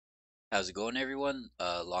How's it going, everyone?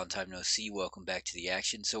 Long time no see. Welcome back to the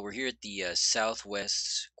action. So we're here at the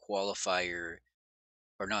Southwest qualifier,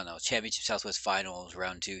 or no, Championship Southwest Finals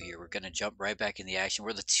round two. Here we're gonna jump right back in the action.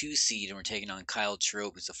 We're the 2 seed, and we're taking on Kyle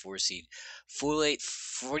Trope, who's the 4 seed. Full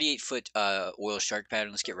 48-foot oil shark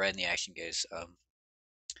pattern. Let's get right in the action, guys.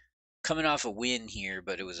 Coming off a win here,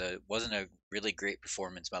 but wasn't a really great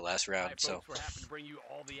performance my last round. Hi, folks. We're happy to bring you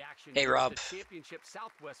all the action Hey, here Rob. at the Championship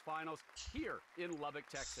Southwest Finals here in Lubbock,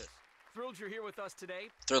 Texas. Thrilled you're here with us today.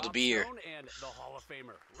 Thrilled to be here. And the Hall of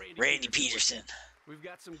Famer, Randy Peterson. We've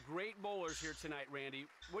got some great bowlers here tonight, Randy.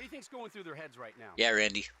 What do you think's going through their heads right now? Yeah,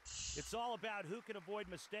 Randy. It's all about who can avoid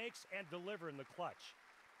mistakes and deliver in the clutch.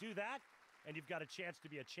 Do that, and you've got a chance to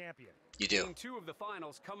be a champion. You do. Game 2 of the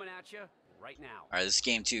finals coming at you right now. All right, this is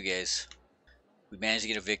game 2, guys. We managed to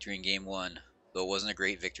get a victory in game 1, though it wasn't a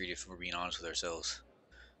great victory if we're being honest with ourselves.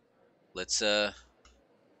 Let's see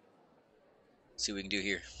what we can do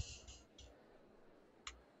here.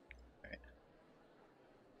 All right.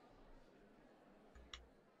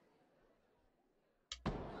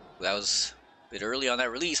 That was a bit early on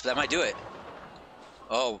that release, but that might do it.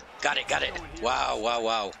 Oh, got it.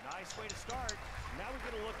 Wow. Nice way to start. Now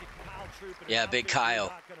we're going to look at Kyle Troop. Yeah, big Kyle.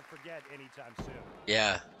 Not going to forget anytime soon.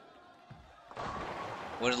 Yeah.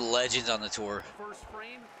 One of the legends on the tour. First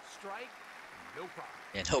frame, strike, no problem.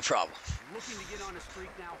 Yeah, no problem. Looking to get on a streak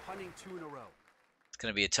now, hunting 2 in a row. It's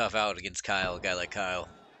going to be a tough out against Kyle, a guy like Kyle.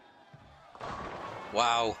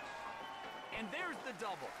 Wow. And there's the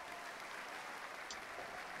double.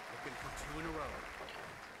 Looking for 2 in a row.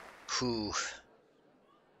 Whew.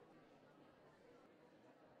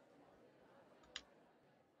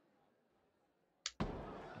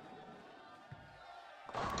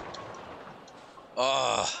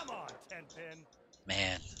 Oh. Come on, 10-pin.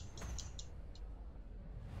 Man.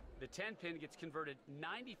 The 10-pin gets converted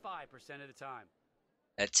 95% of the time.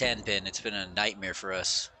 That 10-pin, it's been a nightmare for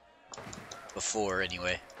us. Before,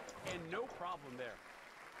 anyway. And no problem there.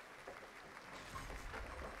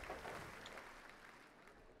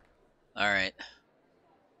 Alright.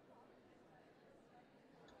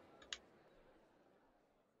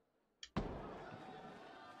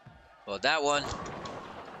 Well, that one.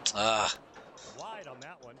 Wide on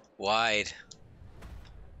that one. Wide.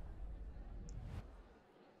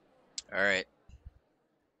 Alright.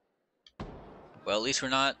 Well, at least we're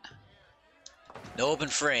not... No open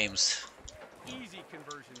frames. Easy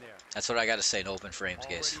conversion there. That's what I gotta say, no open frames,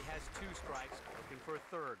 Already guys. has 2 strikes, looking for a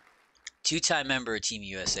third. 2-time member of Team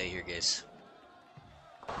USA here, guys.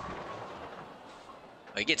 Oh,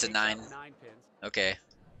 he gets a 9. 9 pins. Okay.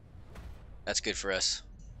 That's good for us.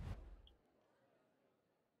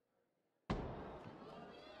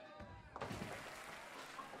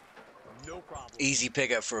 No problem. Easy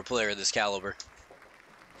pickup for a player of this caliber.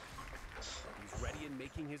 He's ready and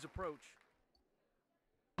making his approach.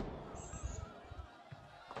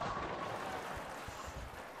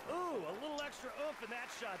 Ooh, a little extra oomph in that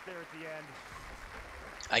shot there at the end.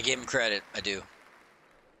 I give him credit. I do.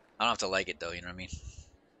 I don't have to like it, though. You know what I mean?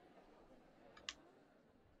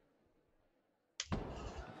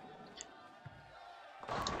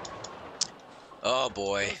 Oh,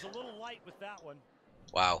 boy. It was a little light with that one.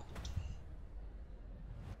 Wow.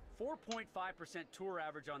 4.5% tour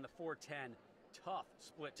average on the 410. Tough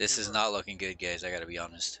split. This is not looking good, guys. I gotta be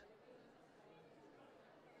honest.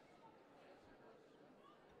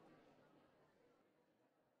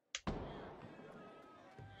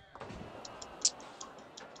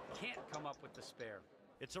 Can't come up with the spare.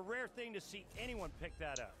 It's a rare thing to see anyone pick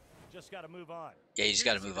that up. Just got to move on. Yeah, you just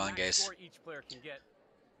gotta move on, guys. Each player can get.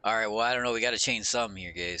 Alright, well, I don't know. We gotta change some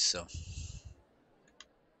here, guys, so...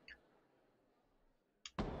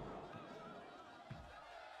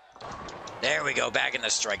 There we go, back in the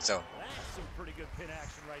strike zone. That's some pretty good pin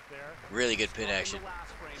action right there. Really good pin action. The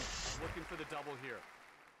last frame, looking for the double here.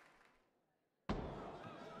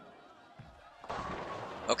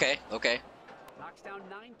 Okay. Knocks down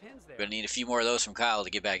 9 pins there. We're gonna need a few more of those from Kyle to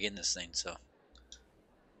get back in this thing, so...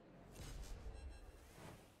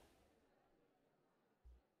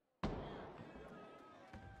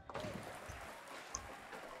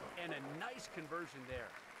 And a nice conversion there.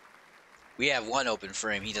 We have 1 open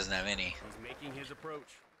frame. He doesn't have any. He's making his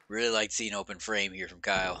approach. Really like seeing open frame here from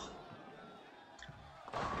Kyle.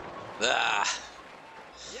 Ah!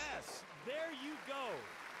 Yes, there you go.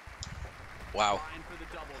 Wow. Fine for the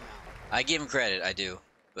double now. I give him credit, I do,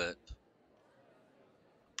 but...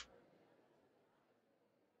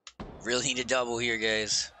 Really need a double here,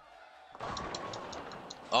 guys.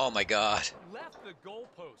 Oh my god. Left the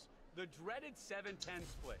goalpost. The dreaded 7-10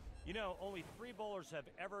 split. You know, only 3 bowlers have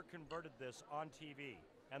ever converted this on TV,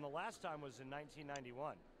 and the last time was in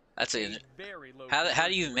 1991. That's A a very low how do you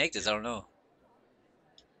conversion even make rate this? here. I don't know.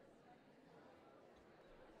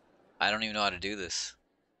 I don't even know how to do this.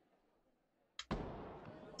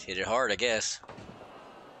 Hit it hard, I guess.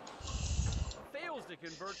 Fails to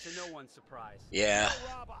convert to no one's surprise. Yeah. You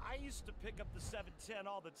know, Rob, I used to pick up the 710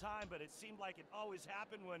 all the time, but it seemed like it always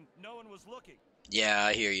happened when no one was looking. Yeah,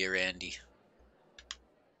 I hear you, Randy.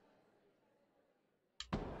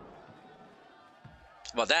 How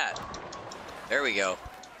about that? There we go.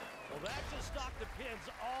 Well, that just knocked the pins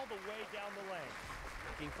all the way down the lane.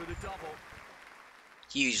 Looking for the double.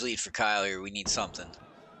 Huge lead for Kyle here. We need something.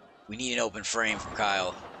 We need an open frame from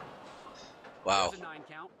Kyle. Wow. There's a 9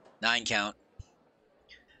 count. 9 count.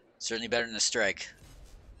 Certainly better than a strike.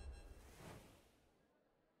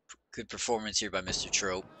 Good performance here by Mr.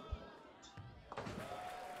 Trope.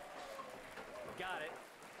 Got it.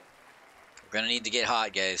 We're gonna need to get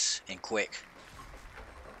hot, guys, and quick.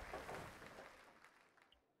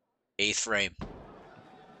 8th frame.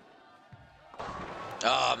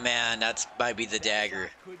 Oh man, that's might be the dagger.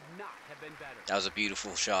 Could not have been better. That was a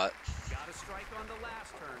beautiful shot. Got a strike on the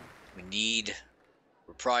last turn.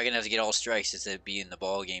 We're probably gonna have to get all strikes just to be in the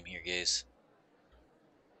ball game here, guys.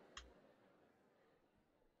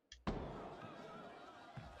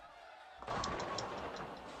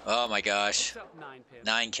 Oh my gosh. Picks up 9 pins.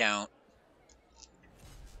 9 count.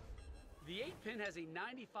 The 8 pin has a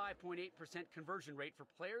 95.8% conversion rate for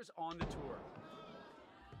players on the tour.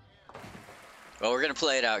 Well, we're gonna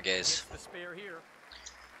play it out, guys. Gets the spare here.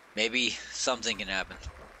 Maybe something can happen.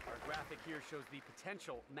 Our graphic here shows the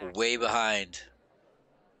potential We're max. way behind.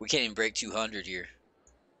 We can't even break 200 here.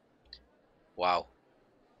 Wow.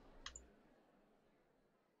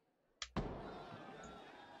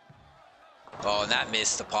 Oh, and that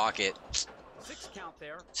missed the pocket. 6 count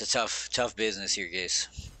there. It's a tough business here,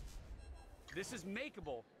 guys. This is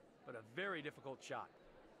makeable, but a very difficult shot.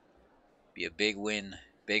 Be a big win,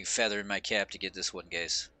 big feather in my cap to get this one,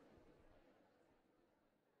 guys.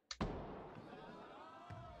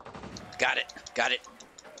 Got it.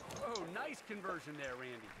 Oh, nice conversion there,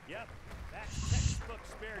 Randy. Yep, that's textbook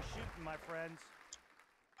spare shooting, my friends.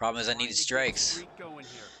 Problem is I Trying needed to get a strikes. streak going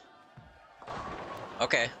here.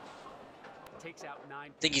 Okay. Takes out 9 I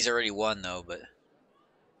think he's already won though, but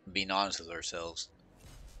I'm being honest with ourselves.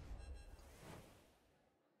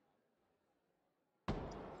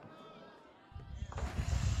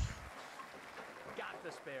 Got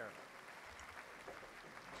the spare.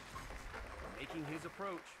 Making his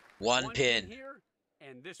approach. One pin. Here,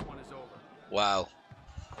 and this one is over. Wow.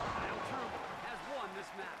 Kyle Troop has won this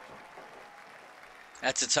match.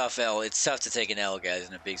 That's a tough L. It's tough to take an L, guys,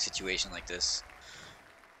 in a big situation like this.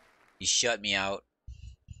 He shut me out.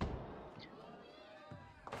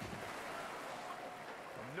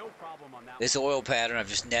 No problem on that This one. oil pattern, I've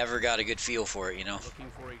just never got a good feel for it, you know?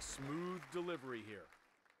 Looking for a smooth delivery here.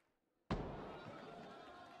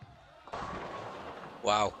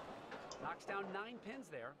 Wow. Knocks down 9 pins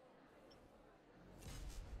there.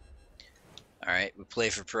 Alright, we play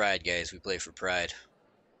for pride, guys. We play for pride.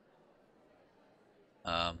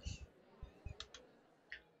 I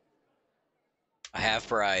have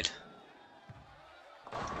pride.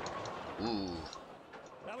 Ooh.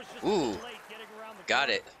 That was just Ooh. late getting around the Got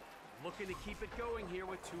corner. it. Looking to keep it going here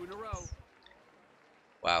with 2 in a row.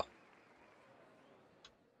 Wow.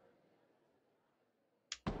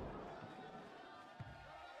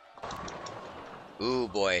 Ooh,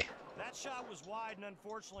 boy. That shot was wide and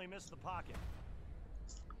unfortunately missed the pocket.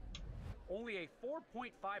 Only a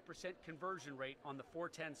 4.5% conversion rate on the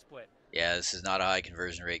 410 split. Yeah, this is not a high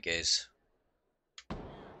conversion rate, guys.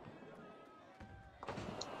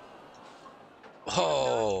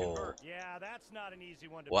 Oh. Yeah, that's not an easy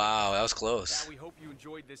one to Wow, that was close. Now we hope you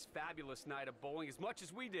enjoyed this fabulous night of bowling as much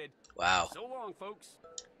as we did. Wow. So long, folks.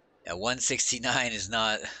 Yeah, 169 is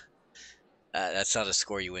not. That's not a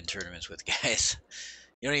score you win tournaments with, guys.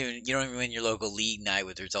 You don't even win your local league night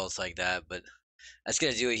with results like that. But that's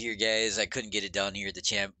gonna do it here, guys. I couldn't get it done here at the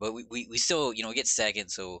champ, but we still get second,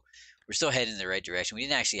 so we're still heading in the right direction. We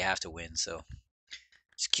didn't actually have to win, so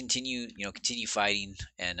just continue fighting,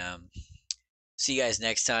 and see you guys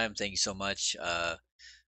next time. Thank you so much.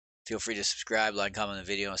 Feel free to subscribe, like, comment on the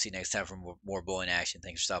video. I'll see you next time for more bowling action.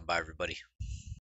 Thanks for stopping by, everybody.